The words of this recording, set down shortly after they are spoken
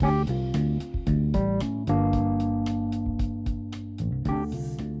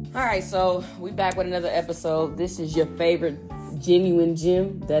right, so we back with another episode. This is your favorite genuine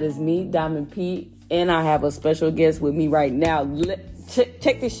gem. That is me, Diamond P, and I have a special guest with me right now.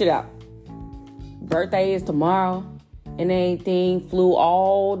 Check this shit out. Birthday is tomorrow, and everything flew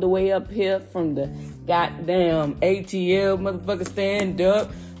all the way up here from the goddamn ATL motherfucker stand up.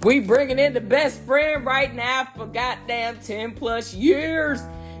 We bringing in the best friend right now for goddamn 10 plus years.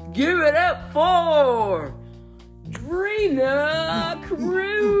 Give it up for Dri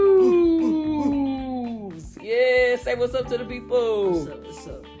Cruse. Yeah, say what's up to the people. What's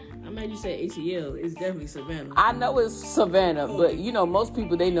up? I'm mad you said ATL. It's definitely Savannah. I know it's Savannah, but you know, most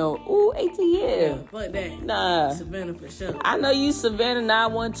people, they know, ooh, ATL. Yeah, fuck that. Nah. Savannah for sure. I know you Savannah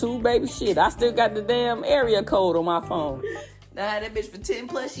 912, baby. Shit, I still got the damn area code on my phone. I had that bitch for 10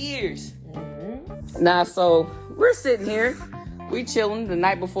 plus years. Mm-hmm. Nah, so we're sitting here. We chilling the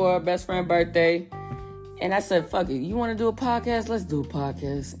night before our best friend's birthday. And I said, fuck it. You want to do a podcast? Let's do a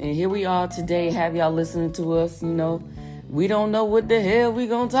podcast. And here we are today. Have y'all listening to us, you know. We don't know what the hell we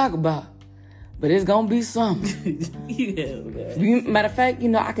gonna talk about. But it's gonna be something. Yeah. Matter of fact, you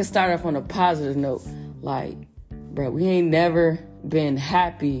know, I can start off on a positive note. Like, bro, we ain't never been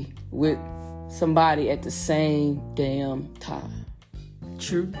happy with somebody at the same damn time.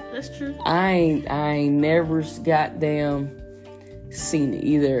 True. That's true. I ain't never goddamn seen it.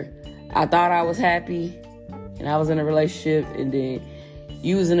 Either I thought I was happy and I was in a relationship, and then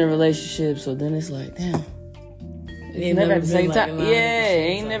you was in a relationship, so then it's like, damn. It's never at the same time. Yeah,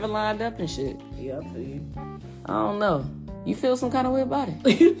 ain't never lined up and shit. Yeah, I feel you. I don't know. You feel some kind of way about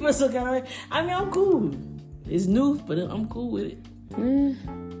it? You feel some kind of way? I mean, I'm cool. It's new, but I'm cool with it.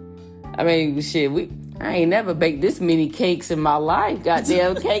 I mean, shit, I ain't never baked this many cakes in my life.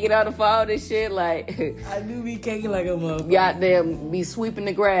 Goddamn, caking on the phone and shit. Like, I do be caking like a motherfucker. Goddamn, be sweeping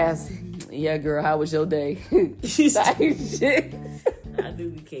the grass. Yeah, girl, how was your day? Shit. I do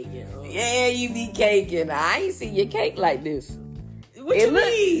be caking. Yeah, you be caking. I ain't seen your cake like this. What you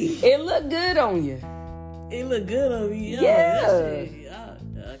mean? It look good on you. It look good on me. Yeah.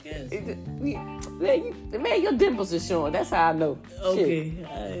 I guess. Man, your dimples is showing. That's how I know. Okay.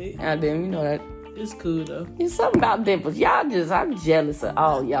 Alright. Goddamn, you know that. It's cool though. It's something about dimples. I'm jealous of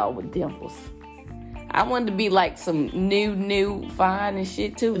all y'all with dimples. I wanted to be like some new, fine and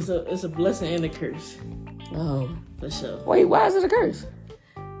shit too. It's a blessing and a curse. Oh. For sure. Wait, why is it a curse?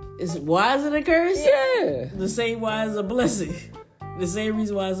 Why is it a curse? Yeah. The same why is a blessing. The same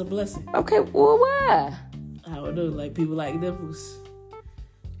reason why it's a blessing. Okay, well, why? I don't know. Like, people like dimples.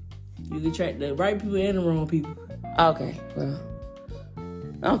 You can attract the right people and the wrong people. Okay, well.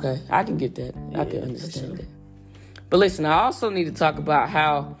 Okay, I can get that. Yeah, I can understand that. But listen, I also need to talk about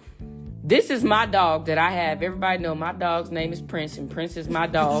how this is my dog that I have. Everybody know my dog's name is Prince, and Prince is my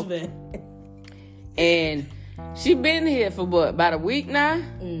dog. And she been here for what, about a week now?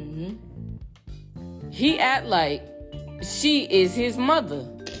 Mm-hmm. He act like she is his mother.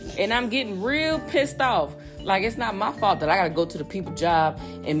 And I'm getting real pissed off. Like, it's not my fault that I gotta go to the people's job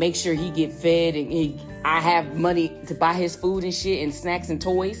and make sure he get fed and I have money to buy his food and shit and snacks and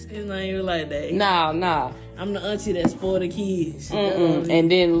toys. It's not even like that. Nah. I'm the auntie that spoil the kids.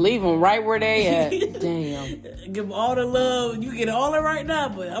 And then leave them right where they at. Damn. Give them all the love. You get all it right now,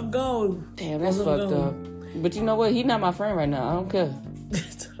 but I'm gone. Damn, that's fucked up. But you know what? He not my friend right now. I don't care.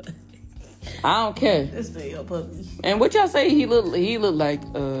 I don't care. Let's stay up, puppy. And what y'all say he look like,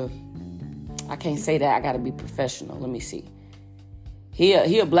 I can't say that. I gotta be professional. Let me see. He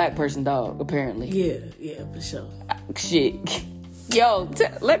a black person dog, apparently. Yeah, for sure. Shit. Yo,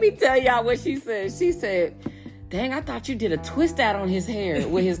 let me tell y'all what she said. She said, dang, I thought you did a twist out on his hair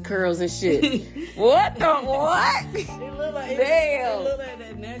with his curls and shit. What? It look like Damn. It look like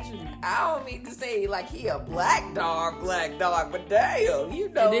that naturally. I don't mean to say like he a black dog, but damn, you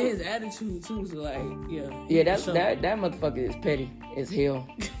know. And then his attitude too, so like, yeah. Yeah, that motherfucker is petty as hell.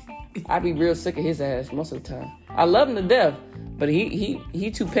 I be real sick of his ass most of the time. I love him to death, but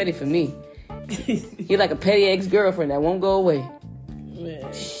he too petty for me. He like a petty ex-girlfriend that won't go away.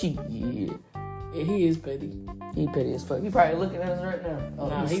 Man. Shit. Yeah, he is petty. He petty as fuck. He probably looking at us right now. Oh,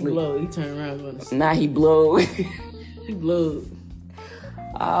 nah, he blow. He turn around with us. Nah, he blow. He blow.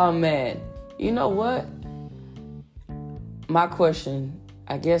 Oh, man. You know what? My question,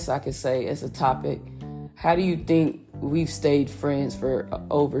 I guess I could say as a topic, how do you think we've stayed friends for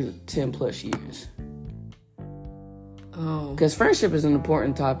over 10 plus years? Because friendship is an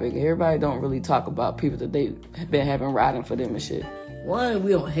important topic. Everybody don't really talk about people that they have been having riding for them and shit. One,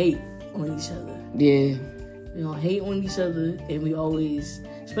 we don't hate on each other. Yeah. We don't hate on each other, and we always,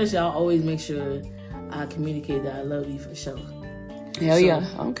 especially I always make sure I communicate that I love you for sure. Hell yeah.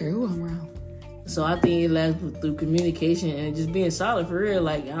 I don't care who I'm around. So I think it lasts through communication and just being solid for real.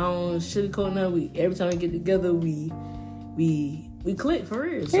 Like, I don't sugarcoat nothing. Every time we get together, we click for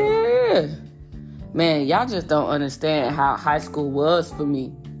real. So. Yeah. Man, y'all just don't understand how high school was for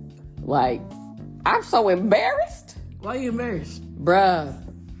me. Like, I'm so embarrassed. Why you embarrassed? Bruh.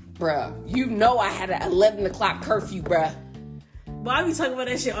 You know I had an 11 o'clock curfew, bruh. But I be talking about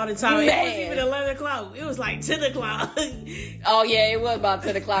that shit all the time. Man. It wasn't even 11 o'clock. It was like 10 o'clock. Oh, yeah, it was about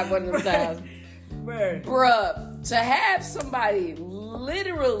 10 o'clock one of them times. Bruh, to have somebody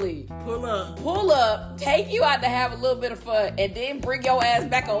literally pull up, take you out to have a little bit of fun, and then bring your ass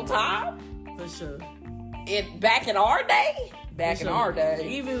back on time? For sure. Back in our day? Our day.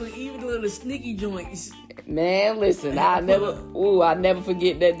 Even the little sneaky joints. Man, listen, I never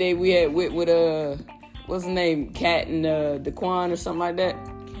forget that day we had with what's her name? Kat and Daquan or something like that.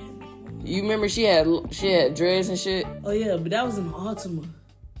 You remember she had dreads and shit? Oh yeah, but that was in the Altima.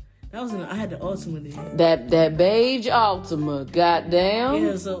 I had the Altima then. That beige Altima, goddamn.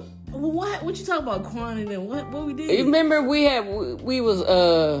 Yeah, so what you talking about, Quan and then what we did? You remember we was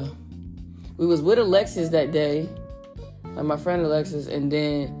with Alexis that day, like my friend Alexis, and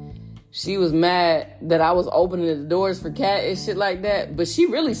then she was mad that I was opening the doors for Kat and shit like that. But she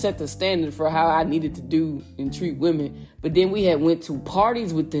really set the standard for how I needed to do and treat women. But then we had went to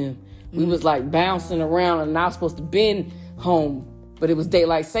parties with them. We was like bouncing around, and I was supposed to been home, but it was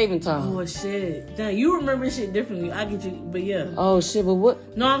daylight saving time. Oh shit! Now you remember shit differently. I get you, but yeah. Oh shit! But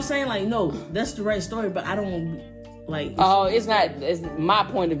what? No, I'm saying like no, that's the right story, but I don't like. It's not. It's my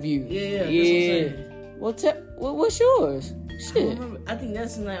point of view. Yeah. That's what I'm saying. Well, what's yours? Shit. I think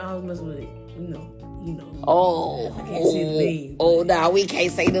that's the night I was messing with it. You know. Oh. I can't say the name. Oh, no, we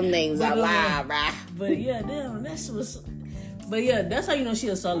can't say them names out loud, bruh. But yeah, damn, that's what's. But yeah, that's how you know she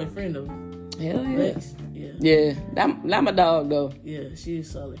a solid friend though. Hell yeah. Lex, yeah. Yeah, that my dog though. Yeah, she is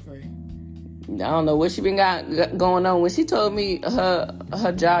a solid friend. I don't know what she been got going on. When she told me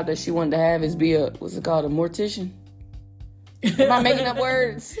her job that she wanted to have is be what's it called, a mortician? Am I making up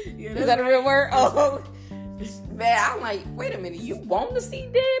words? Yeah, is that a real word? Oh. Man, I'm like, wait a minute, you want to see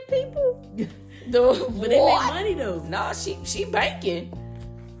dead people? But they make money though. No, she banking.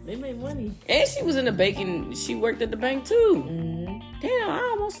 They make money. And she was in the banking. She worked at the bank too. Mm-hmm. Damn, I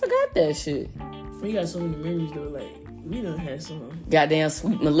almost forgot that shit. We got so many memories though. Like we done had some. Goddamn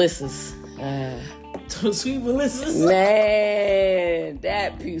Sweet Melissas. Sweet Melissas. Man,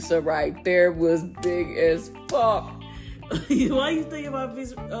 that pizza right there was big as fuck. Why you thinking about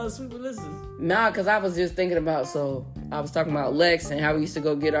Sweet Melissas? Nah, because I was just thinking about, I was talking about Lex and how we used to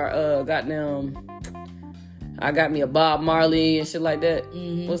go get our I got me a Bob Marley and shit like that.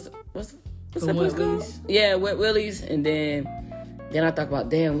 Mm-hmm. What's that place called? Yeah, Wet Willie's. And then I thought about,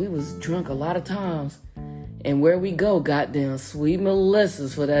 damn, we was drunk a lot of times. And where we go, goddamn Sweet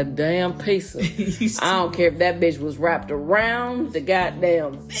Melissa's for that damn pizza. I don't care if that bitch was wrapped around the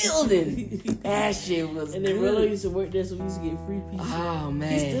goddamn building. That shit was And then good. Rollo used to work there, so we used to get free pizza. Oh,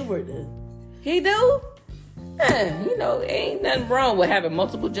 man. He still work there. He do? Yeah, ain't nothing wrong with having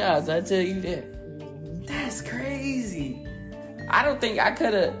multiple jobs, I tell you that. That's crazy. I don't think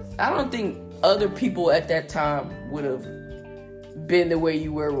other people at that time would have been the way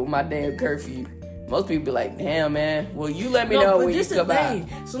you were with my damn curfew. Most people be like, damn, man. Well, you let me know when you come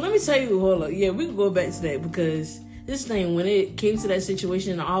out. So let me tell you, hold up. Yeah, we can go back to that because this thing, when it came to that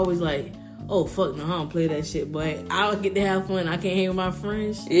situation, I always like, oh, fuck no, I don't play that shit. But I'll get to have fun. I can't hang with my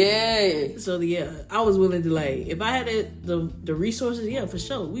friends. Yeah. So, yeah, I was willing to, like, if I had the resources, yeah, for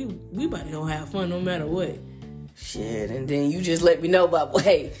sure. We about to go have fun no matter what. Shit, and then you just let me know about,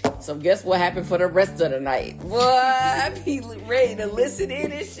 hey, so guess what happened for the rest of the night? Boy, I be ready to listen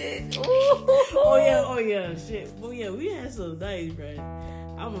in and shit. Ooh. Oh yeah, shit. Well, yeah, we had some nights, bro.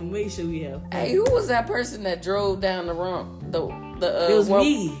 I'm gonna make sure we have fun. Hey, who was that person that drove down the wrong, it was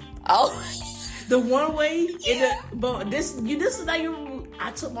me. Oh. The one way, but this is like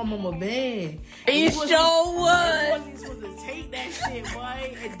I took my mama van. You sure was. I wasn't supposed to take that shit,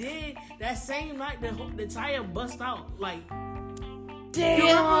 boy. And then that same night, the tire bust out. Like,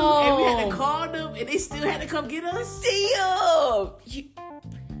 damn. And we had to call them, and they still had to come get us. Damn.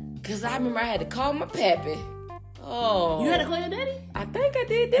 Because I remember I had to call my pappy. Oh. You had to call your daddy? I think I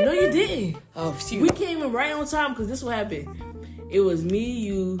did that. No, you didn't. Oh, shoot. We came in right on time because this is what happened. It was me,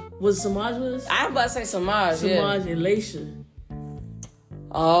 you. Was Samaj with us? I was about to say Samaj, yeah. Samaj and Laisha.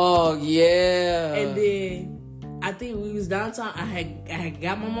 Oh, yeah. And then I think we was downtown. I had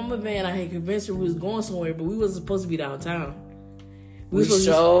got my mama van. I had convinced her we was going somewhere, but we wasn't supposed to be downtown. We was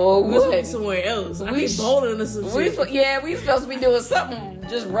supposed to be somewhere else. I think bowling or some shit. We supposed to be doing something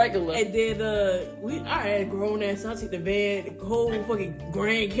just regular. And then I had grown ass. So I took the van, the whole fucking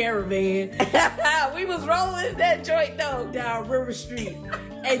Grand Caravan. We was rolling that joint though down River Street.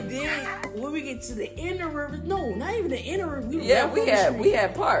 And then when we get to the inner river, no, not even the inner river. We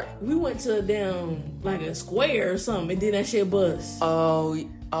had park. We went to down like a square or something, and then that shit bust.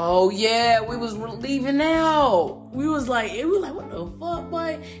 Oh yeah, we was leaving out. We was like, what the fuck,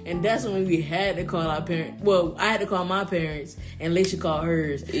 boy? And that's when we had to call our parents. Well, I had to call my parents, and Laisha called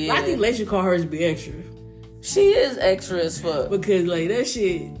hers. Yeah. I think Laisha called hers to be extra. She is extra as fuck. Because like that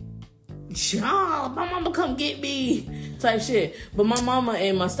shit, my mama come get me type shit. But my mama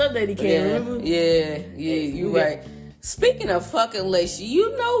and my stepdaddy came, remember? Yeah, you right. Speaking of fucking Laisha,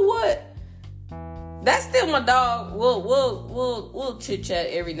 you know what? That's still my dog. We'll chit chat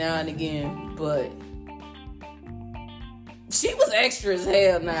every now and again, but she was extra as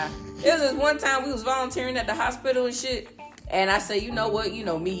hell. Now there was this one time we was volunteering at the hospital and shit, and I said, you know what? You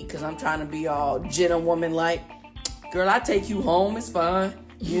know me, because I'm trying to be all gentlewoman like. Girl, I take you home. It's fine.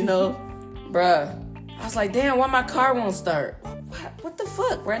 You know, bruh. I was like, damn, why my car won't start? What the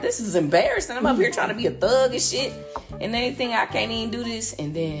fuck, bruh? This is embarrassing. I'm up here trying to be a thug and shit, and anything I can't even do this,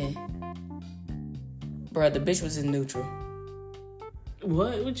 and then. Bruh, the bitch was in neutral.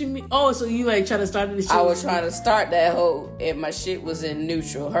 What you mean? Oh, so you like trying to start this shit? I was trying to start that hoe, and my shit was in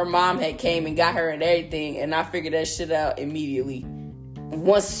neutral. Her mom had came and got her and everything, and I figured that shit out immediately.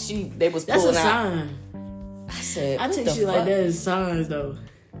 Once they was pulling out. That's a sign. I said, I take shit like that as signs, though.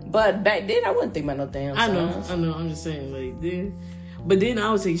 But back then, I wouldn't think about no damn signs. I know. I'm just saying, like, then. But then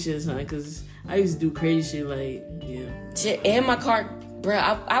I would take shit as sign, because I used to do crazy shit, like, yeah. Shit, and my car,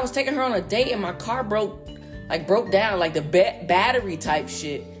 bruh, I was taking her on a date, and my car broke down, like the battery type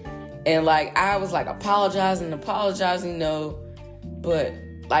shit. And like I was like apologizing, no. But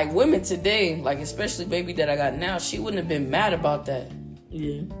like women today, like especially baby that I got now, she wouldn't have been mad about that.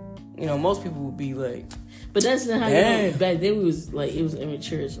 Yeah. You know, most people would be like, but that's not how you know, back then we was like, it was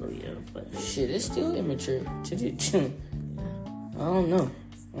immature, so yeah. But shit, it's still immature. I don't know.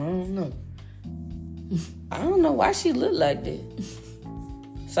 I don't know why she looked like that.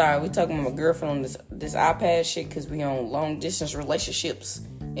 Sorry, we talking about my girlfriend on this iPad shit because we on long distance relationships,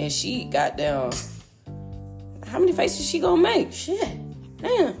 and she got down. How many faces she gonna make? Shit,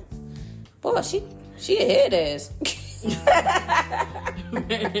 damn, boy, she a head ass. It's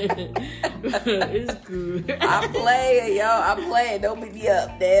cool. I play, yo. I play. Don't beat me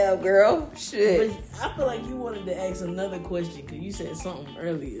up, damn girl. Shit. But I feel like you wanted to ask another question because you said something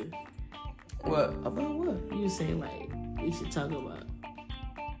earlier. What about what? You were saying like we should talk about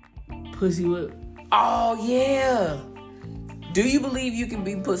pussy whip. Oh yeah. Do you believe you can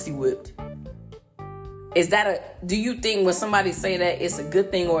be pussy whipped? Do you think when somebody say that it's a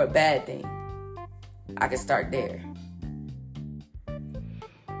good thing or a bad thing? I can start there.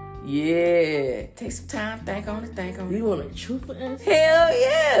 Yeah. Take some time, think on it. You want a truthful answer? Hell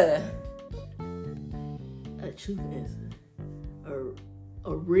yeah. A truthful answer.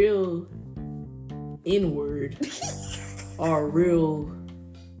 A real N-word or a real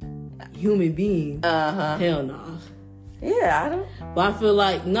human being. Hell nah. Yeah, I don't. But I feel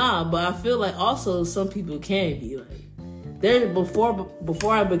like but I feel like also some people can be like there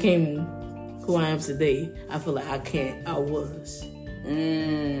before I became who I am today. I feel like I was.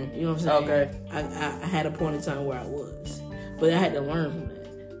 You know what I'm saying? Okay. I had a point in time where I was, but I had to learn from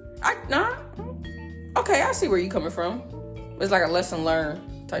that. Okay, I see where you coming from. It's like a lesson learned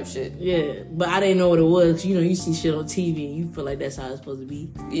type shit. Yeah, but I didn't know what it was. You know, you see shit on TV and you feel like that's how it's supposed to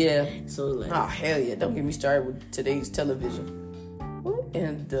be. Yeah. So like, oh hell yeah! Don't get me started with today's television.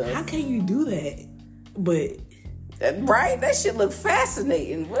 And how can you do that? But right, that shit look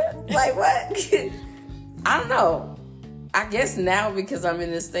fascinating. What? Like what? I don't know. I guess now because I'm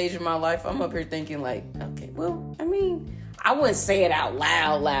in this stage of my life, I'm up here thinking like, okay, well, I mean, I wouldn't say it out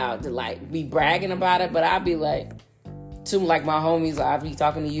loud to like be bragging about it, but I'd be like, to like my homies, I'd be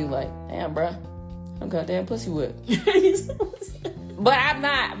talking to you like, damn, bro, I'm goddamn pussy whipped. But I'm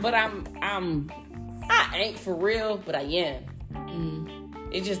not. But I ain't for real, but I am.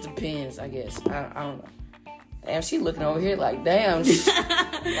 It just depends, I guess. I don't know. Damn, she looking over here like, damn,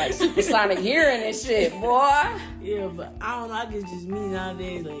 like supersonic hearing and shit, boy. Yeah, but I don't know. I guess just me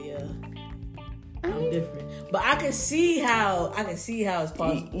nowadays, like, yeah, I'm different. But I can see how it's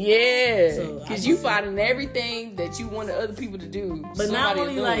possible. Yeah, so because you finding everything that you wanted other people to do. But not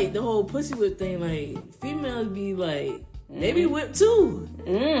only like the whole pussy whip thing, like females be like. They be whipped too.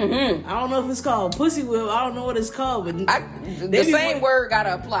 Mm-hmm. I don't know if it's called pussy whip. I don't know what it's called, but the same word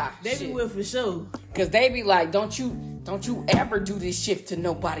gotta apply. They be whipped for sure. Cause they be like, don't you don't you ever do this shit to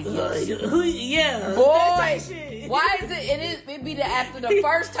nobody else. Yeah. Boy, why is it be after the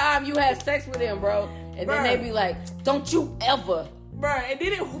first time you have sex with them, bro? And then they be like, don't you ever. Bro, and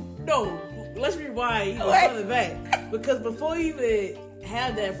then let's rewind even further back. Because before you even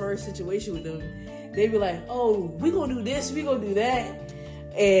have that first situation with them, they be like, oh, we gonna do this, we gonna do that.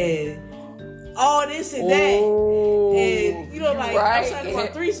 And all this and that. And, I'm talking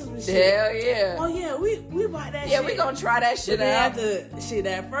about threesomes and shit. Hell yeah. Oh, yeah, we buy that shit. Yeah, we gonna try that shit out. Shit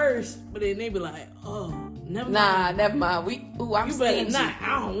at first, but then they be like, oh, never mind. Nah, never mind. I'm stingy.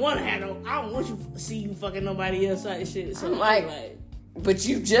 I don't want you to see you fucking nobody else like shit. So I'm like, but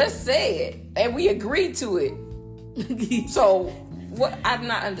you just said, and we agreed to it. So, what? I'm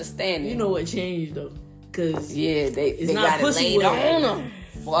not understanding. You know what changed, though? Because they got it laid on them.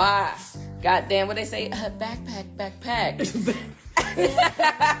 Why? Goddamn, what they say? Backpack.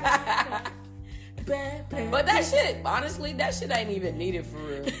 But that shit, honestly, that shit ain't even needed for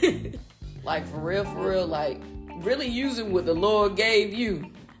real. Like, for real, like, really using what the Lord gave you.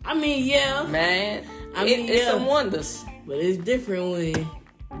 I mean, yeah. Man, it's some wonders. But it's different when...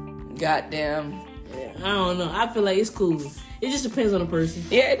 Goddamn. Yeah, I don't know. I feel like it's cool. It just depends on the person.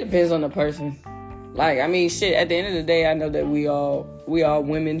 Yeah, it depends on the person. Like, I mean, shit, at the end of the day, I know that we all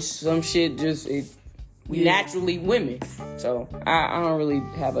women. Some shit just... We naturally women. So, I don't really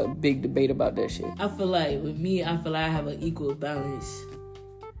have a big debate about that shit. I feel like, with me, I have an equal balance.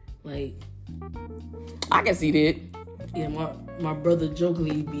 Like... I can see that. Yeah, my brother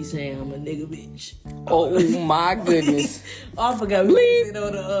jokingly be saying I'm a nigga bitch. Oh my goodness. I forgot we said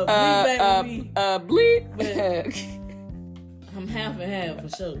on the bleep. But I'm half and half for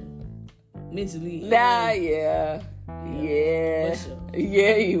sure. Mentally. Nah, yeah. For sure.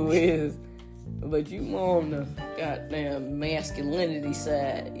 Yeah, you is. But you more on the goddamn masculinity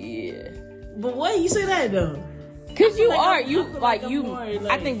side, yeah. But why you say that though? Cause you are.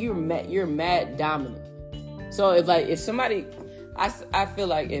 I think you're mad dominant. So if somebody, I feel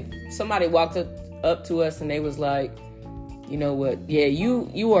like if somebody walked up to us and they was like, you know what, yeah,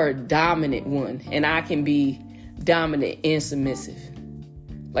 you are a dominant one, and I can be dominant and submissive.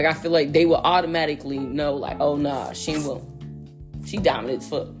 Like, I feel like they will automatically know, like, oh nah, she dominant as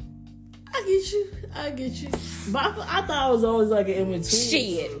fuck. I get you. But I thought I was always like an in between.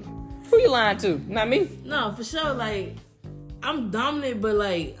 Shit. Who you lying to? Not me? No, for sure. Like, I'm dominant, but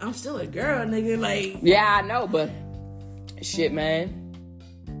like, I'm still a girl, nigga. Like, yeah, I know, but shit, man.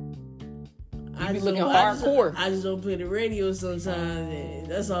 You be looking hardcore. I just don't play the radio sometimes, and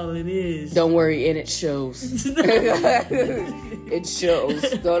that's all it is. Don't worry, and it shows. It shows.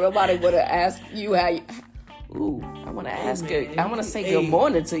 Don't nobody want to ask you how you... Ooh, I want to ask her. I want to say good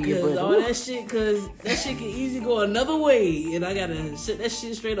morning to you, but all that shit, cause that shit can easily go another way, and I gotta set that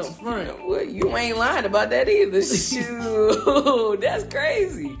shit straight up front. Well, you ain't lying about that either. Shoot, that's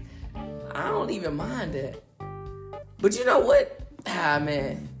crazy. I don't even mind that. But you know what?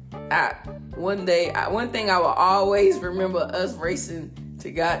 Man, one thing I will always remember us racing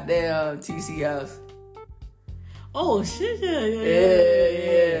to goddamn TC house. Oh shit!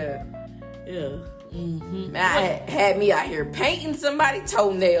 Yeah. Mm-hmm. Man, I had me out here painting somebody's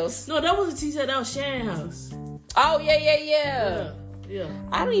toenails. No, that wasn't Tches. That was Sharon house. Oh yeah.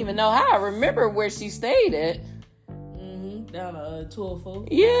 I don't even know how. I remember where she stayed at. Down 204.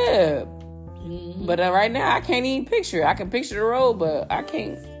 Yeah. But right now I can't even picture. I can picture the road, but I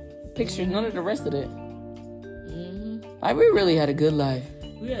can't picture none of the rest of it. Like, we really had a good life.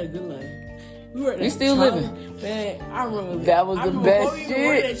 We had a good life. We still living. Man, I remember that was the best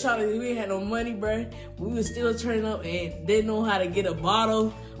shit. We ain't had no money, bro. We was still turning up and didn't know how to get a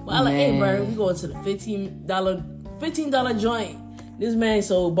bottle. But I like, hey, bro, we going to the $15 joint. This man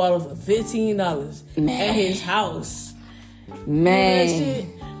sold a bottle for $15 at his house. Man. That shit?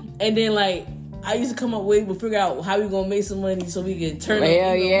 And then, like, I used to come up with, figure out how we gonna make some money so we can turn up.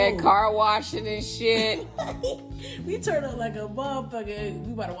 Hell yeah, car washing and shit. We turn up like a motherfucker.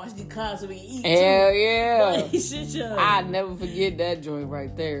 We about to watch these cars so we can eat. Hell yeah. Shit, I'll never forget that joint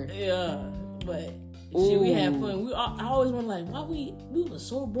right there. Yeah, but shit, we had fun. I always wonder, like, why we were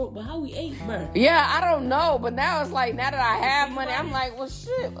so broke, but how we ate, bro? Yeah, I don't know, but now it's like, now that I have money, I'm like, well,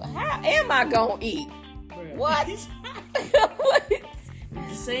 shit, how am I gonna eat? Bruh. What? What?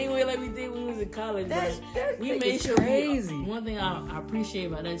 The same way like we did when we was in college, bro. We made sure crazy. One thing I appreciate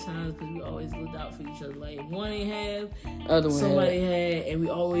about that time is because we always looked out for each other. Like, if one ain't have, other one somebody had, and we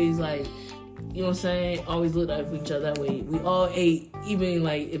always, like, you know what I'm saying? Always looked out for each other. That way, we all ate, even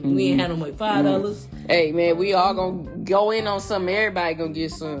like if we ain't had no money, $5. Hey man, we all gonna go in on something. Everybody gonna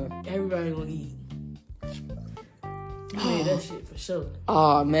get some. Everybody gonna eat. We made that shit for sure.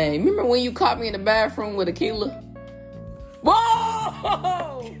 Oh man, remember when you caught me in the bathroom with Akila?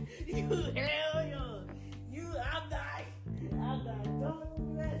 Whoa! You hell yo. I'm not. Don't do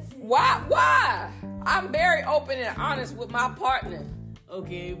that shit. Why? I'm very open and honest with my partner.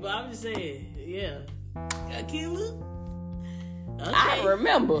 Okay, but I'm just saying, yeah. Akila? Okay. I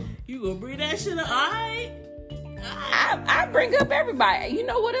remember. You gonna bring that shit up? Alright. I bring up everybody. You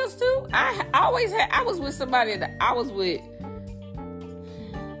know what else too? I was with somebody that I was with.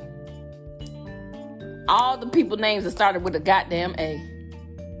 All the people names that started with a goddamn A.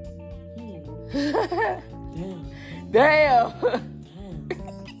 Damn.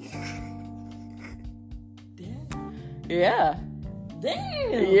 Yeah.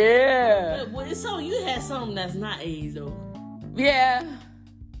 Damn. Yeah. Well, so you had something that's not A's though. Yeah.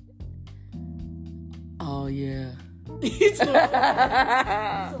 Oh yeah. Oh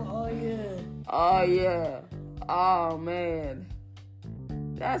yeah. Oh yeah. Oh man.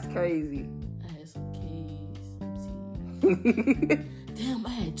 That's crazy. I had some K's. Damn, I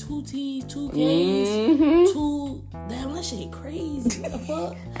had 2 T's, 2 K's, 2. Damn, that shit crazy. What the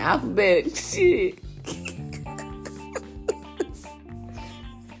fuck? Alphabetic shit.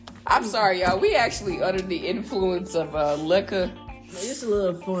 I'm sorry, y'all. We actually under the influence of liquor. It's a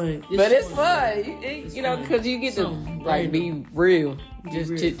little fun. But it's fun. You know, because you get to like be real.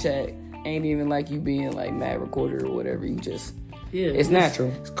 Just chit chat. Ain't even like you being like mad recorder or whatever. You just it's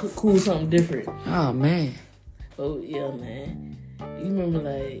natural. It's cool, something different. Oh man. Oh yeah, man. You remember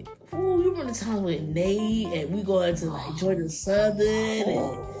like you remember the time with Nate and we go out to like Georgia Southern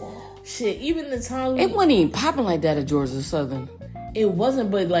and shit. Even the time it wasn't even popping like that at Georgia Southern. It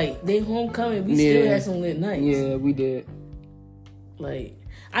wasn't, but like they homecoming, we still had some lit nights. Yeah, we did. Like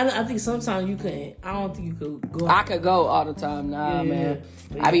I think sometimes you couldn't. I don't think you could go. I could go all the time. Nah, man.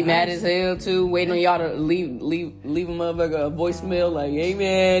 Yeah, I be mad as hell too, waiting on y'all to leave a motherfucker a voicemail like, "Hey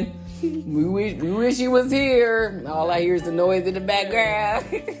man, we wish you was here." All I hear is the noise in the background.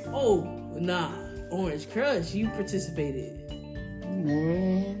 Oh nah, Orange Crush, you participated.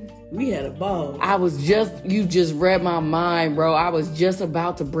 Man, we had a ball. You just read my mind, bro. I was just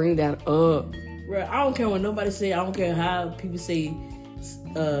about to bring that up. Bro, I don't care what nobody say. I don't care how people say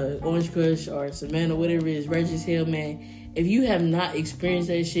Orange Crush or Savannah, whatever it is, Regis Hill, man. If you have not experienced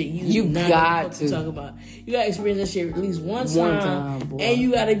that shit, you not got to talk about. You gotta experience that shit at least one time boy. And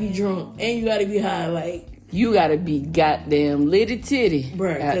you gotta be drunk, and you gotta be high. Like you gotta be goddamn litty titty,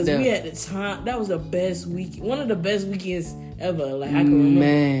 bro. Because we had the time. That was the best week. One of the best weekends ever. Like I can remember.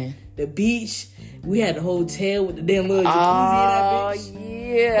 Man. The beach. We had the hotel with the damn little jacuzzi in that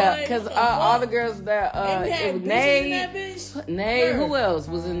bitch. Yeah, because all the girls that it was Nay, who else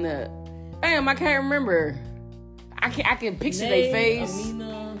was in there? Damn, I can't remember. I can picture their face.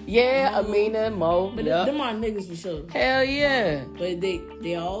 Amina and Mo. But them are niggas for sure. Hell yeah. But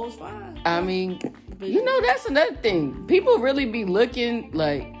they always fine. I mean, you know, that's another thing. People really be looking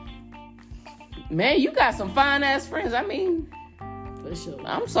like, man, you got some fine ass friends. I mean, for sure.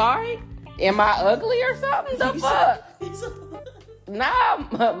 I'm sorry. Am I ugly or something? The fuck? Nah,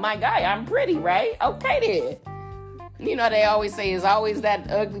 my guy, I'm pretty, right? Okay then. You know they always say it's always that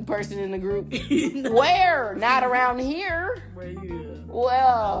ugly person in the group. Where? Not around here. Right here.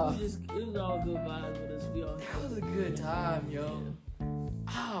 Well, it was all good vibes with us. That was a good time, yo.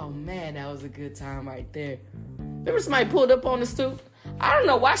 Oh man, that was a good time right there. Remember somebody pulled up on the stoop? I don't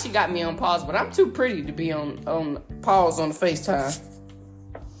know why she got me on pause, but I'm too pretty to be on pause on the FaceTime.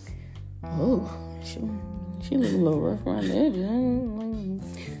 Oh, she look a little rough around the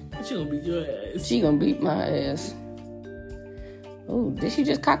edges. She gonna beat your ass. She gonna beat my ass. Oh, did she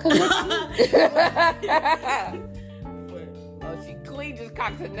just cock her neck? Oh, she clean just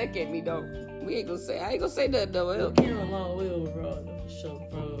cocked her neck at me though. I ain't gonna say nothing though. We came a long way overall, for sure.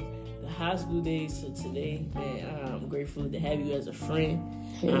 From the high school days to today, man, I'm grateful to have you as a friend.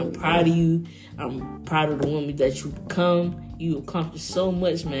 I'm proud of you. I'm proud of the woman that you become. You accomplished so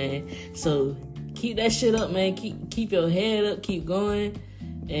much, man. So keep that shit up, man. Keep your head up. Keep going.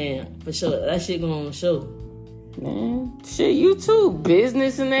 And for sure, that shit gonna show. Man, shit, you too.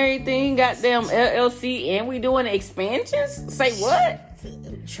 Business and everything. Goddamn LLC. And we doing expansions? Say what?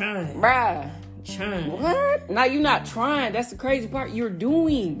 I'm trying. Bruh. Trying. What? No, you're not trying. That's the crazy part. You're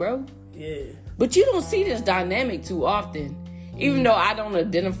doing, bro. Yeah. But you don't see this dynamic too often. Even though I don't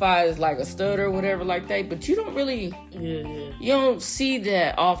identify as like a stud or whatever like that, but you don't really, you don't see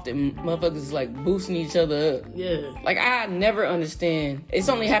that often. Motherfuckers like boosting each other up. Yeah. Like I never understand. It's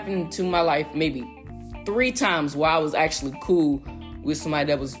only happened to my life maybe 3 times where I was actually cool with somebody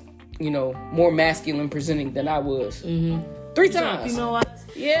that was, you know, more masculine presenting than I was. 3 times. You know what?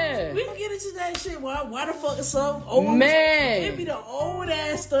 Yeah. We can get into that shit. Why the fuck is some old man? It be the old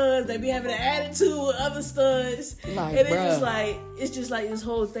ass studs that be having an attitude with other studs, like, and it's just like this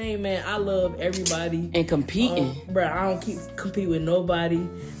whole thing, man. I love everybody and competing, bro. I don't compete with nobody.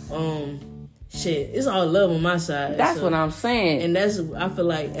 Shit, it's all love on my side. That's what I'm saying, and I feel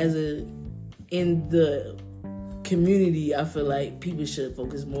like in the community, I feel like people should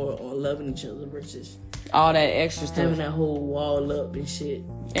focus more on loving each other versus all that extra stuff, having that whole wall up and shit.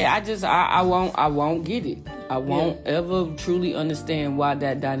 Yeah, I won't get it. I won't ever truly understand why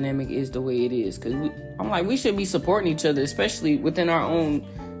that dynamic is the way it is. Cause I'm like, we should be supporting each other, especially within our own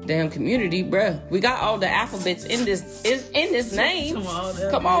damn community, bruh. We got all the alphabets in this name.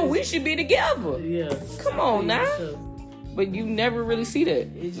 Come on, we should be together. Yeah. Come on now. But you never really see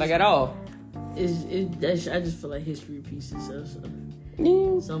that, like, at all. I just feel like history repeats itself. So.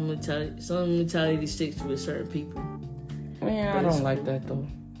 Yeah. Some mentality sticks with certain people. Man, I don't like that though.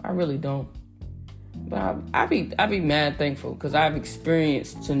 I really don't. But I be mad thankful because I've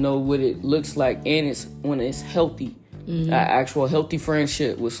experienced to know what it looks like, and it's when it's healthy, an actual healthy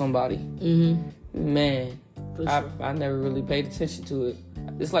friendship with somebody. Mm-hmm. Man, sure. I never really paid attention to it.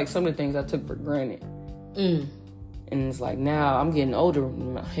 It's like some of the things I took for granted, and it's like now I'm getting older.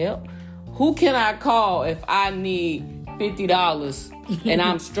 Help, who can I call if I need $50 and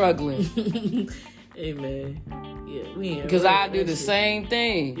I'm struggling? Hey man, yeah, we ain't because I do the same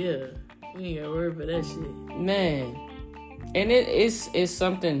thing. Yeah, we ain't gotta worry about that shit, man. And it's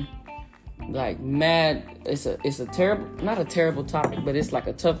something like mad. It's a terrible, not a terrible topic, but it's like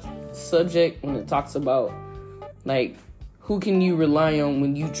a tough subject when it talks about like who can you rely on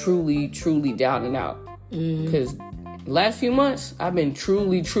when you truly down and out. Because last few months I've been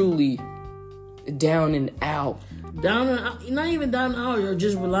truly down and out. Down and out, not even down and out, or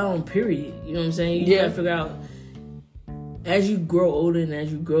just rely on period. You know what I'm saying? You gotta figure out, as you grow older and as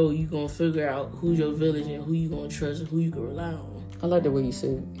you grow, you gonna figure out who's your village and who you gonna trust and who you can rely on. I like the way you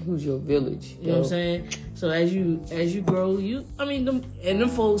said who's your village. You know what I'm saying? So as you grow, them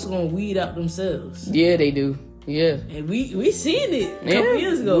folks gonna weed out themselves. Yeah, they do. Yeah. And we seen it a couple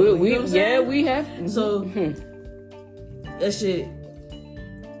years ago. You know what I'm saying? We have. So that shit.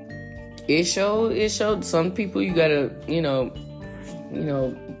 It showed some people you gotta,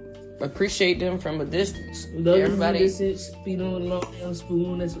 appreciate them from a distance. Everybody speed on a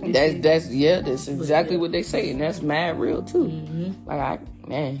spoon. That's exactly what they say, and that's mad real too. Mm-hmm. Like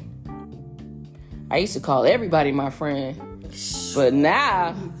I used to call everybody my friend, but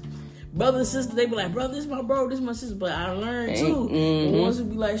now brother and sister, they be like, bro, this is my bro, this is my sister. But I learned too. The ones who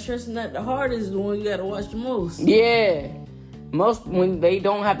be like stressing that the hardest is the one you gotta watch the most. Yeah. Most when they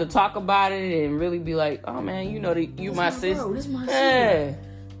don't have to talk about it and really be like, oh man, you my sister. Bro, this my sister.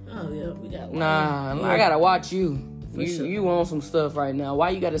 Oh yeah, we got. I gotta watch you. You on some stuff right now.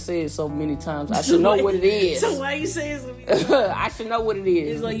 Why you gotta say it so many times? I should know what it is. So why you say it so many times? I should know what it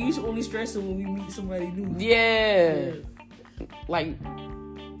is. It's like you only stressing when we meet somebody new. Yeah. Like,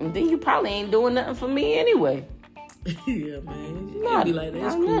 and then you probably ain't doing nothing for me anyway. Yeah, man. It be like that.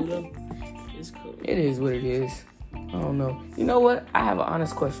 It's cool though. It's cool. It is what it is. I don't know. You know what? I have an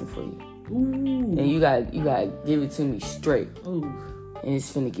honest question for you. Ooh. And you gotta give it to me straight. Ooh. And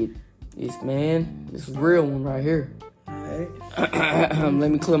it's finna get this real one right here. Alright.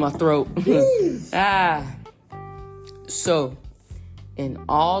 Let me clear my throat. So, in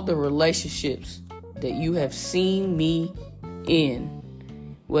all the relationships that you have seen me in,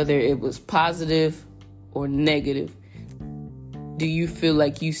 whether it was positive or negative, do you feel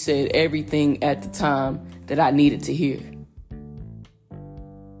like you said everything at the time that I needed to hear?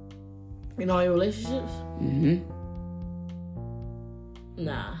 In all your relationships? Mm-hmm.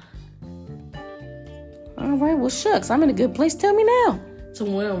 Nah. All right, well, shucks. I'm in a good place. Tell me now.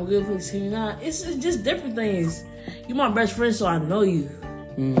 Somewhere I'm a good place. Tell me now. It's just different things. You're my best friend, so I know you.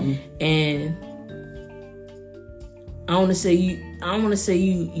 Mm-hmm. And I want to say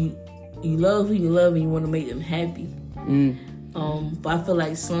you love who you love and you want to make them happy. But I feel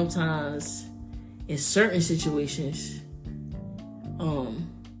like sometimes in certain situations,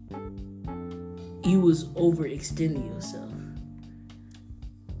 you was overextending yourself.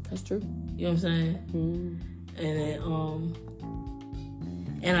 That's true. You know what I'm saying? Mm-hmm. And then,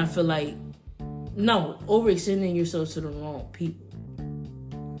 and I feel like, no, overextending yourself to the wrong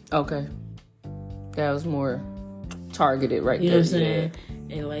people. Okay. That was more targeted right there. You know what I'm saying?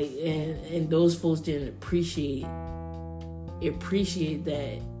 And like, and those folks didn't appreciate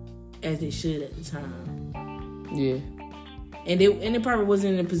that as they should at the time. Yeah. And they probably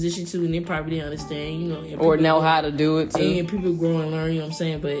wasn't in a position to, and they probably didn't understand, or know how to do it too. And people grow and learn, you know what I'm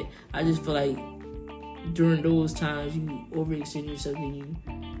saying? But I just feel like during those times you overextend yourself than you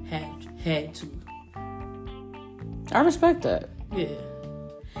had to. I respect that.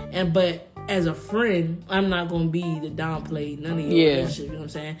 Yeah. But as a friend, I'm not gonna be the downplay none of your relationship. You know what I'm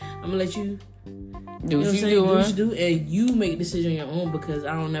saying? I'm gonna let you do what you do, and you make a decision on your own, because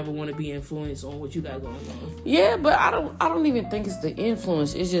I don't ever want to be influenced on what you got going on. Yeah, but I don't even think it's the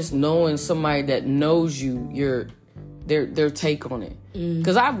influence. It's just knowing somebody that knows you, their take on it.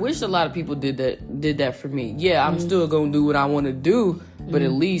 Because I wish a lot of people did that for me. Yeah, I'm still gonna do what I want to do, but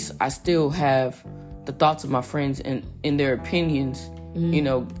at least I still have the thoughts of my friends and their opinions, you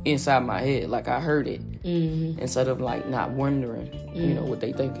know, inside my head. Like, I heard it instead of like not wondering, you know, what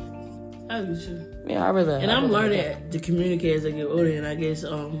they thinking. I do too. Yeah, I really. And I'm learning to communicate as I get older, and I guess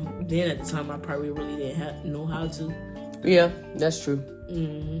then at the time I probably really didn't know how to. Yeah, that's true.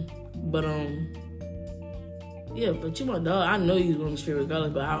 But yeah, but you my dog. I know you're gonna be straight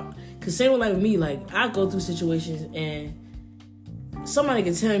regardless. But cause same with like me, like I go through situations and somebody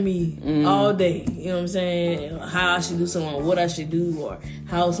can tell me all day, you know what I'm saying, how I should do something, what I should do, or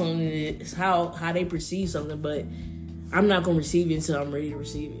how something is, how they perceive something, but I'm not gonna receive it until I'm ready to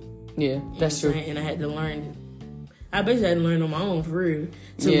receive it. Yeah, that's true. And I had to learn. I basically had to learn on my own for real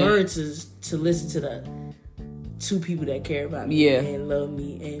to learn to listen to the two people that care about me and love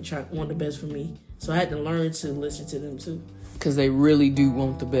me and want the best for me. So I had to learn to listen to them too. Because they really do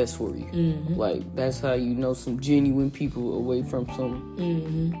want the best for you. Like, that's how you know some genuine people away from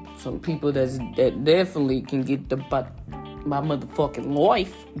some people that definitely can get my motherfucking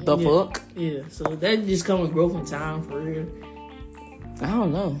life. The fuck? Yeah, so that just come with growth in time for real. I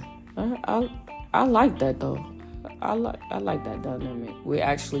don't know. I like that though. I like that dynamic. We're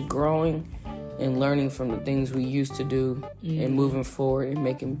actually growing and learning from the things we used to do and moving forward and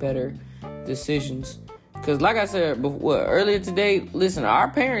making better decisions. Because like I said before, earlier today, listen, our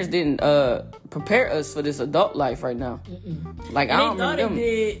parents didn't prepare us for this adult life right now. Like, and I don't remember them.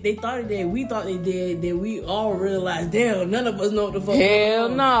 They thought they did. We thought they did. Then we all realized, damn, none of us know what the fuck. Hell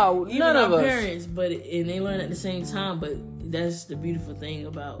no, none of us. Parents, and they learn at the same time. But that's the beautiful thing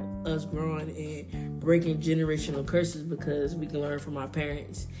about us growing and breaking generational curses, because we can learn from our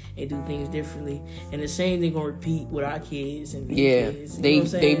parents and do things differently. And the same thing gonna repeat with our kids and kids.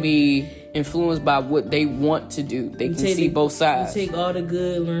 They be influenced by what they want to do. They can see both sides. You take all the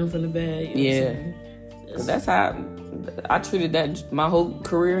good, learn from the bad. You know because that's how I treated that my whole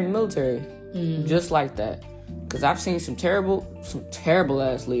career in the military, just like that. Because I've seen some terrible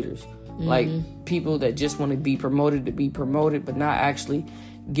ass leaders. Like, people that just want to be promoted, but not actually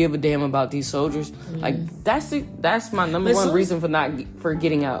give a damn about these soldiers. Like, that's my number one reason for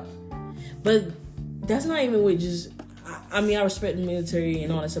getting out. But that's not even with just. I mean, I respect the military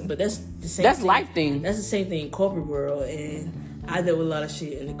and all that stuff, but that's the same. That's life thing. That's the same thing in corporate world, and I dealt with a lot of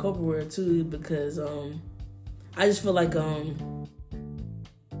shit in the corporate world too, because I just feel like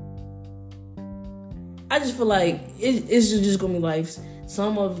it's just gonna be life.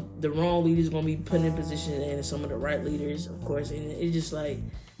 Some of the wrong leaders gonna be put in position, and some of the right leaders, of course. And it's just like,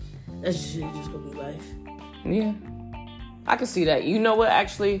 that shit just gonna be life. Yeah, I can see that. You know what?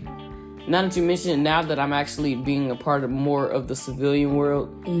 Actually, now that you mention it, now that I'm actually being a part of more of the civilian world,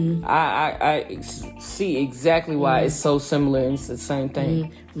 I see exactly why it's so similar and it's the same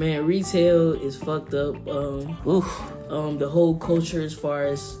thing. Man, retail is fucked up. The whole culture as far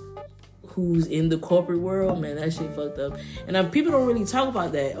as who's in the corporate world, man, that shit fucked up. And people don't really talk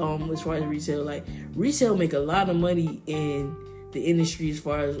about that as far as retail. Like, retail make a lot of money in the industry as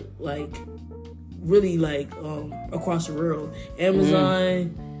far as, like, really, like, across the world.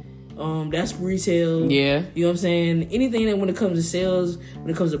 Amazon, that's retail. Yeah. You know what I'm saying? Anything that when it comes to sales, when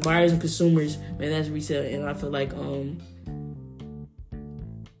it comes to buyers and consumers, man, that's retail. And I feel like,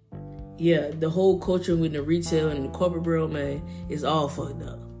 the whole culture with the retail and the corporate world, man, is all fucked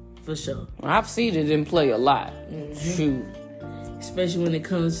up. For sure. I've seen it in play a lot. Shoot. Especially when it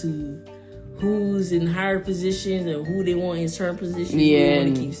comes to who's in higher positions and who they want in certain positions. Yeah. Who they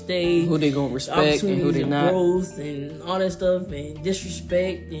want to keep staying. Who they gonna respect and who they not. Growth and all that stuff, and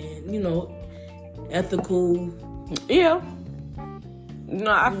disrespect and, ethical. Yeah.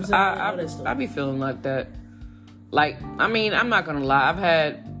 No, I be feeling like that. Like, I mean, I'm not gonna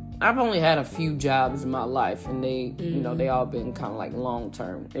lie. I've only had a few jobs in my life, and they, they all been kind of like long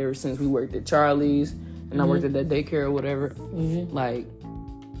term. Ever since we worked at Charlie's, and I worked at that daycare or whatever. Like,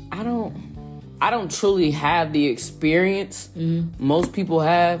 I don't truly have the experience most people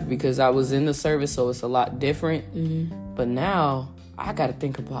have, because I was in the service, so it's a lot different. But now I got to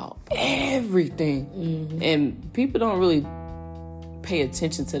think about everything, and people don't really pay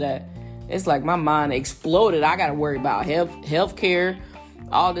attention to that. It's like my mind exploded. I got to worry about healthcare.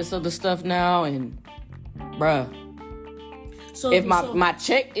 All this other stuff now, and bruh. So if my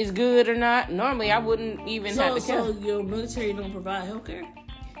check is good or not, normally I wouldn't even have to care. So your military don't provide healthcare?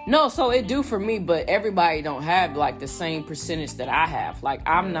 No, so it do for me, but everybody don't have like the same percentage that I have. Like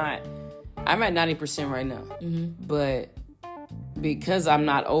I'm at 90% right now, but because I'm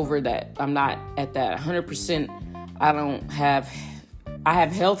not over that, I'm not at that 100%. I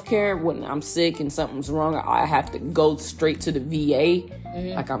have health care when I'm sick and something's wrong. I have to go straight to the VA,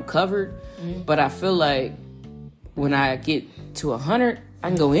 like I'm covered. But I feel like when I get to 100, I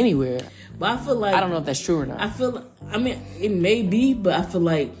can go anywhere. But I feel like, I don't know if that's true or not. I mean, it may be, but I feel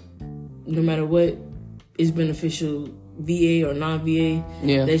like no matter what is beneficial, VA or non-VA,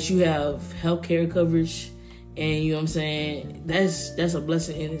 that you have healthcare coverage, and you know what I'm saying, that's a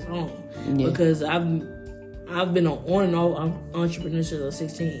blessing in its own. Because I've been on and off entrepreneur since I was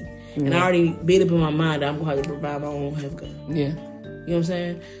 16, and I already made up in my mind that I'm gonna have to provide my own healthcare. Yeah, you know what I'm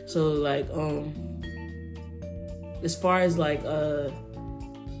saying. So like, as far as like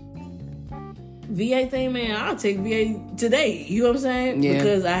VA thing, man, I'll take VA today. You know what I'm saying? Yeah.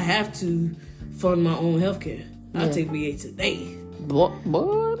 Because I have to fund my own healthcare. I'll take VA today. Boy,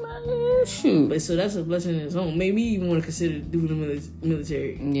 man, shoot. But so that's a blessing in its own. Maybe you even want to consider doing the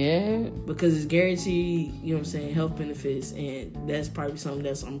military. Yeah. Because it's guaranteed, you know what I'm saying, health benefits, and that's probably something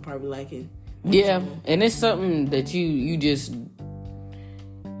that's I'm probably liking. Yeah, and it's something that you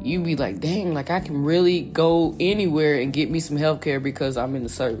be like, dang, like I can really go anywhere and get me some healthcare because I'm in the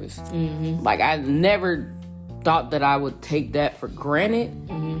service. Like I never thought that I would take that for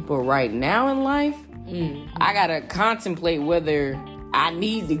granted, but right now in life, I gotta contemplate whether I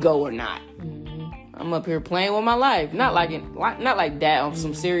need to go or not. I'm up here playing with my life, not like that on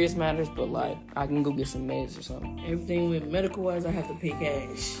some serious matters, but like I can go get some meds or something. Everything with medical wise, I have to pay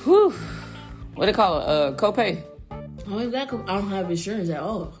cash. Whew. What they call it? Copay. I don't have insurance at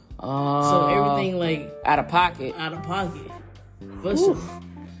all. So everything like out of pocket. For sure.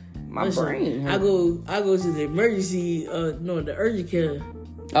 My brain. I go to the emergency, the urgent care.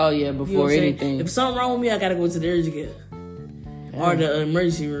 Oh yeah, before anything. If something wrong with me, I gotta go to the urgent care or the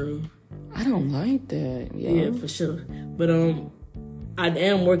emergency room. I don't like that. Yeah, for sure. But I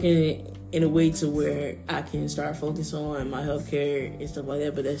am working in a way to where I can start focusing on my healthcare and stuff like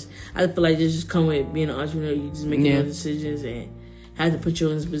that. But I feel like this just come with being an entrepreneur. You just making those decisions and have to put you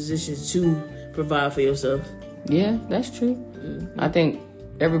in this position to provide for yourself. Yeah, that's true. I think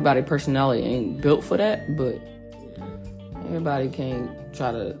everybody's personality ain't built for that, but everybody can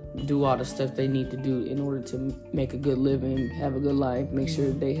try to do all the stuff they need to do in order to make a good living, have a good life, make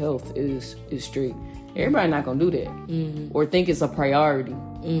sure their health is straight. Everybody not gonna do that or think it's a priority.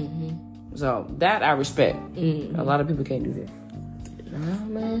 So that I respect. A lot of people can't do that. Oh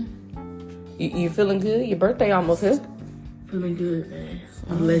man, you feeling good? Your birthday almost here. Feeling good, man.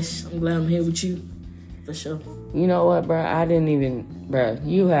 I'm blessed. I'm glad I'm here with you, for sure. You know what, bro?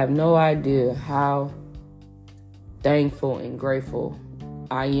 You have no idea how thankful and grateful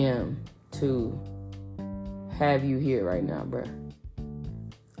I am to have you here right now, bro.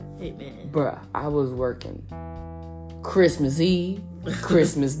 Hey, man. Bro, I was working Christmas Eve,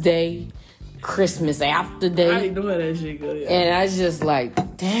 Christmas Day, Christmas after day. I didn't know how that shit go. Yeah. And I was just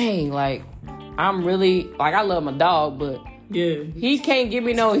like, dang, like, I'm really, like, I love my dog, but he can't give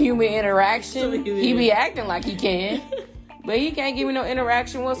me no human interaction. He be acting like he can, but he can't give me no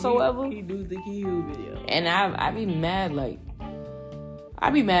interaction whatsoever. He do think he video. And I be mad, like, I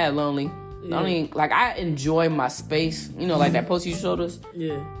be mad lonely. Yeah. I mean, like, I enjoy my space. You know, like that post you showed us?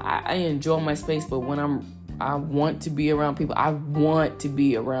 Yeah. I enjoy my space, but when I want to be around people, I want to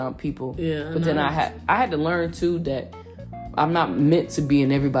be around people. Yeah. But then I had to learn, too, that I'm not meant to be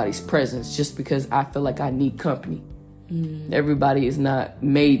in everybody's presence just because I feel like I need company. Everybody is not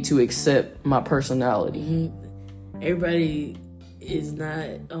made to accept my personality. Everybody is not,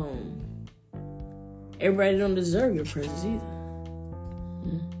 everybody don't deserve your presence either.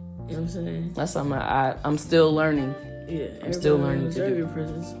 You know what I'm saying? That's something I'm still learning. Yeah, I'm still learning to do. Your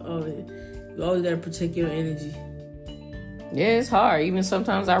presence. You always gotta protect your energy. Yeah, it's hard. Even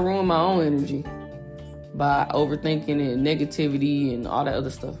sometimes I ruin my own energy by overthinking and negativity and all that other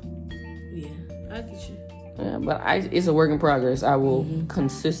stuff. Yeah, I get you. Yeah, but it's a work in progress. I will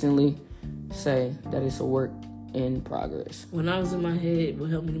consistently say that it's a work in progress. When I was in my head, what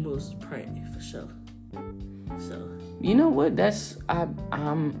helped me the most was praying, for sure. So you know what?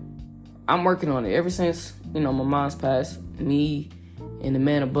 I'm working on it. Ever since my mom's passed, me and the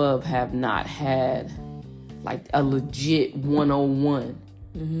man above have not had like a legit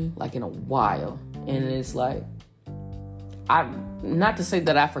 101 like in a while, and it's like not to say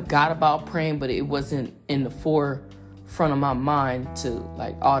that I forgot about praying, but it wasn't in the front of my mind to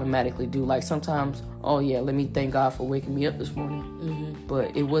like automatically do. Like sometimes, oh yeah, let me thank God for waking me up this morning.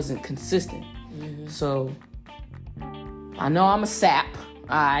 But it wasn't consistent. So I know I'm a sap,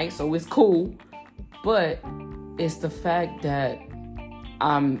 alright, so it's cool. But it's the fact that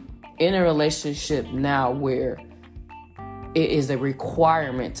I'm in a relationship now where it is a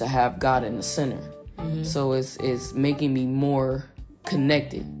requirement to have God in the center. So it's making me more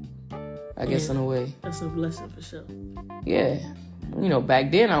connected, I guess, in a way. That's a blessing for sure. Yeah. You know,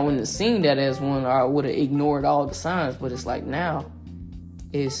 back then I wouldn't have seen that as one, or I would have ignored all the signs. But it's like now,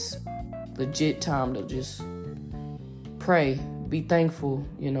 it's legit time to just pray, be thankful,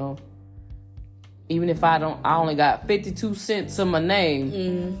 you know. Even if I only got 52 cents in my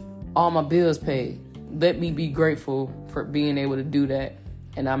name, all my bills paid. Let me be grateful for being able to do that.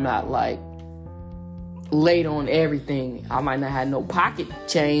 And I'm not like late on everything. I might not have no pocket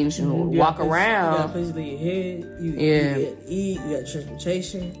change and walk around. You got a place to lay your head. You got to eat. You got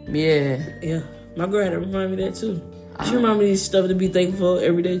transportation. Yeah. My girl had to remind me that too. She remind me of these stuff to be thankful for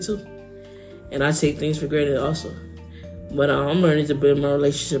every day too. And I take things for granted also. But I'm learning to build my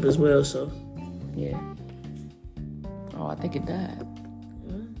relationship as well. So. Yeah. Oh, I think it died.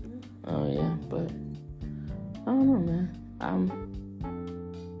 Oh yeah, but I don't know, man.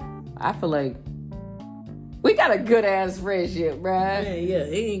 I feel like we got a good ass friendship, bruh. Yeah,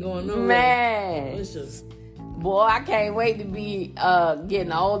 it ain't going nowhere. Man, It's just, boy, I can't wait to be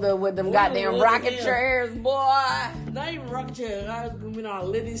getting older with them goddamn rocking chairs, boy. Not even rocking chairs. I was gonna be in our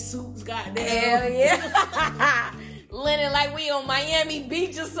linen suits, goddamn. Hell yeah. Linen like we on Miami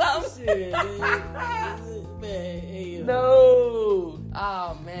Beach or something. Shit, man, hey, no.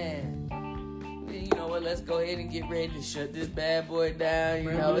 Oh man. You know what? Let's go ahead and get ready to shut this bad boy down.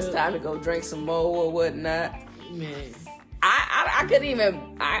 You know, it's time to go drink some more or whatnot. Man, I couldn't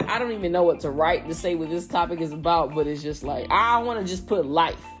even. I don't even know what to write to say what this topic is about. But it's just like I want to just put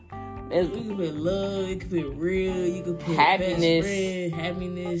life. You can put love. You can put real. You can put happiness. Best friend,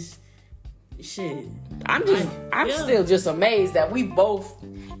 happiness. Shit. I'm still just amazed that we both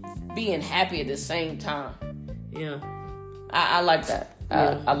being happy at the same time. Yeah. I like that.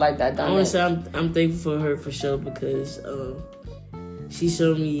 I like that dynamic. Honestly, I'm thankful for her for sure because she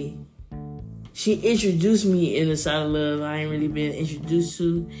showed me, she introduced me in the side of love I ain't really been introduced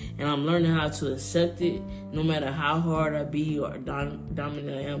to, and I'm learning how to accept it no matter how hard I be or dominant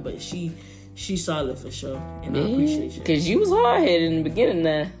I am. But she solid for sure, and I appreciate you. Cause you was hard headed in the beginning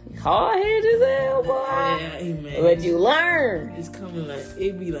now. Hard headed as hell, boy. Yeah, man. But you learn. It's coming like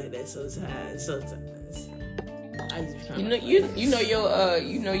it be like that sometimes. I just you know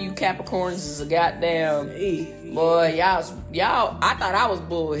you Capricorns is a goddamn boy. Y'all. I thought I was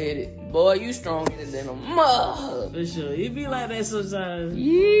bullheaded. Boy, you stronger than a mug. For sure, it be like that sometimes.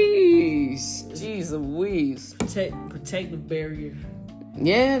 Yeesh, jeez Louise. Protect the barrier.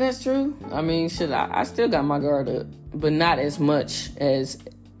 Yeah, that's true. I mean, shit, I still got my guard up, but not as much as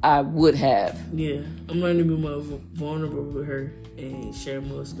I would have. Yeah, I'm learning to be more vulnerable with her and share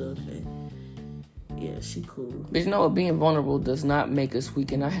more stuff. And yeah, she cool. But you know what? Being vulnerable does not make us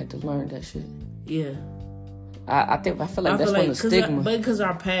weak, and I had to learn that shit. Yeah. I feel like that's one of the stigma. But because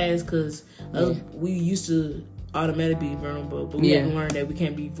our past, we used to automatically be vulnerable, but we had to learn that we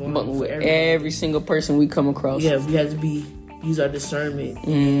can't be vulnerable for every single person we come across. Yeah, we had to use our discernment.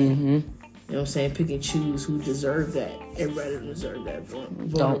 Mm-hmm. You know what I'm saying? Pick and choose who deserve that. Everybody doesn't deserve that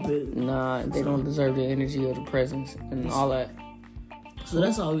vulnerability. They don't deserve the energy or the presence and all that. So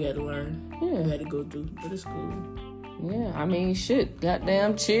that's all we had to learn. Yeah. We had to go through, but it's cool. Yeah, I mean, shit.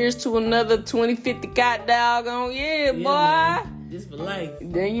 Goddamn, cheers to another 2050 goddamn on. Yeah, boy. Man. This for life.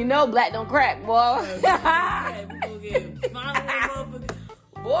 Then you know black don't crack, boy. We gonna get final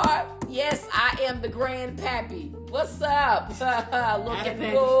boy, yes, I am the grandpappy. What's up? Looking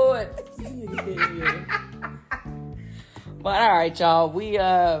good. But all right, y'all.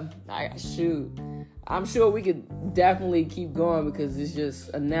 Shoot. I'm sure we could definitely keep going because it's just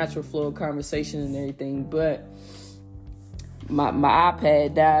a natural flow of conversation and everything. But my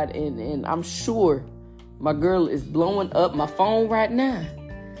iPad died, and I'm sure my girl is blowing up my phone right now.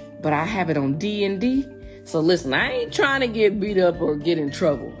 But I have it on D&D. So listen, I ain't trying to get beat up or get in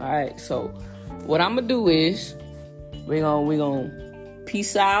trouble. All right. So what I'm gonna do is we're gonna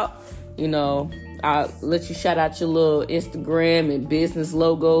peace out. You know, I'll let you shout out your little Instagram and business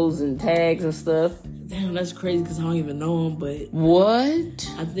logos and tags and stuff. Damn, that's crazy because I don't even know them. But what?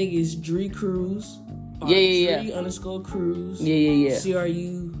 I think it's Dri Cruse. Yeah. Dri_Cruse. Yeah. CRUSE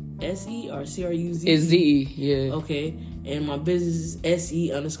or CRUZE? It's ZE. Yeah. Okay. And my business is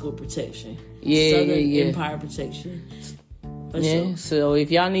SE_protection. Yeah, Southern Empire Protection. Yeah. So if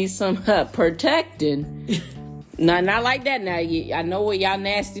y'all need some protecting, No, not like that. Now, I know where y'all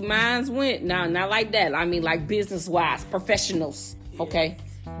nasty minds went. No, not like that. I mean, like business-wise, professionals. Okay.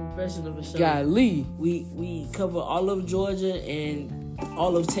 Professional for sure. Golly. We cover all of Georgia and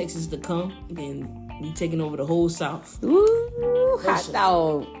all of Texas to come. And we taking over the whole South. Ooh, hot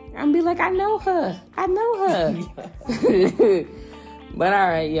dog. I'm be like, I know her. But all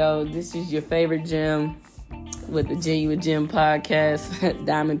right, yo, this is your favorite gym with the Genuine Gym podcast,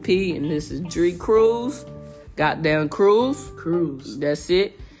 Diamond P, and this is Dri Cruse. Goddamn Cruse. That's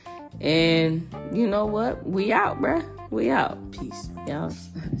it. And you know what? We out, bruh. We out. Peace. Y'all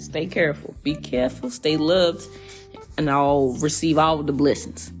stay careful. Be careful. Stay loved. And I'll receive all of the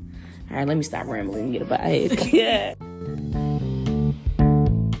blessings. All right, let me stop rambling and get about it. Yeah.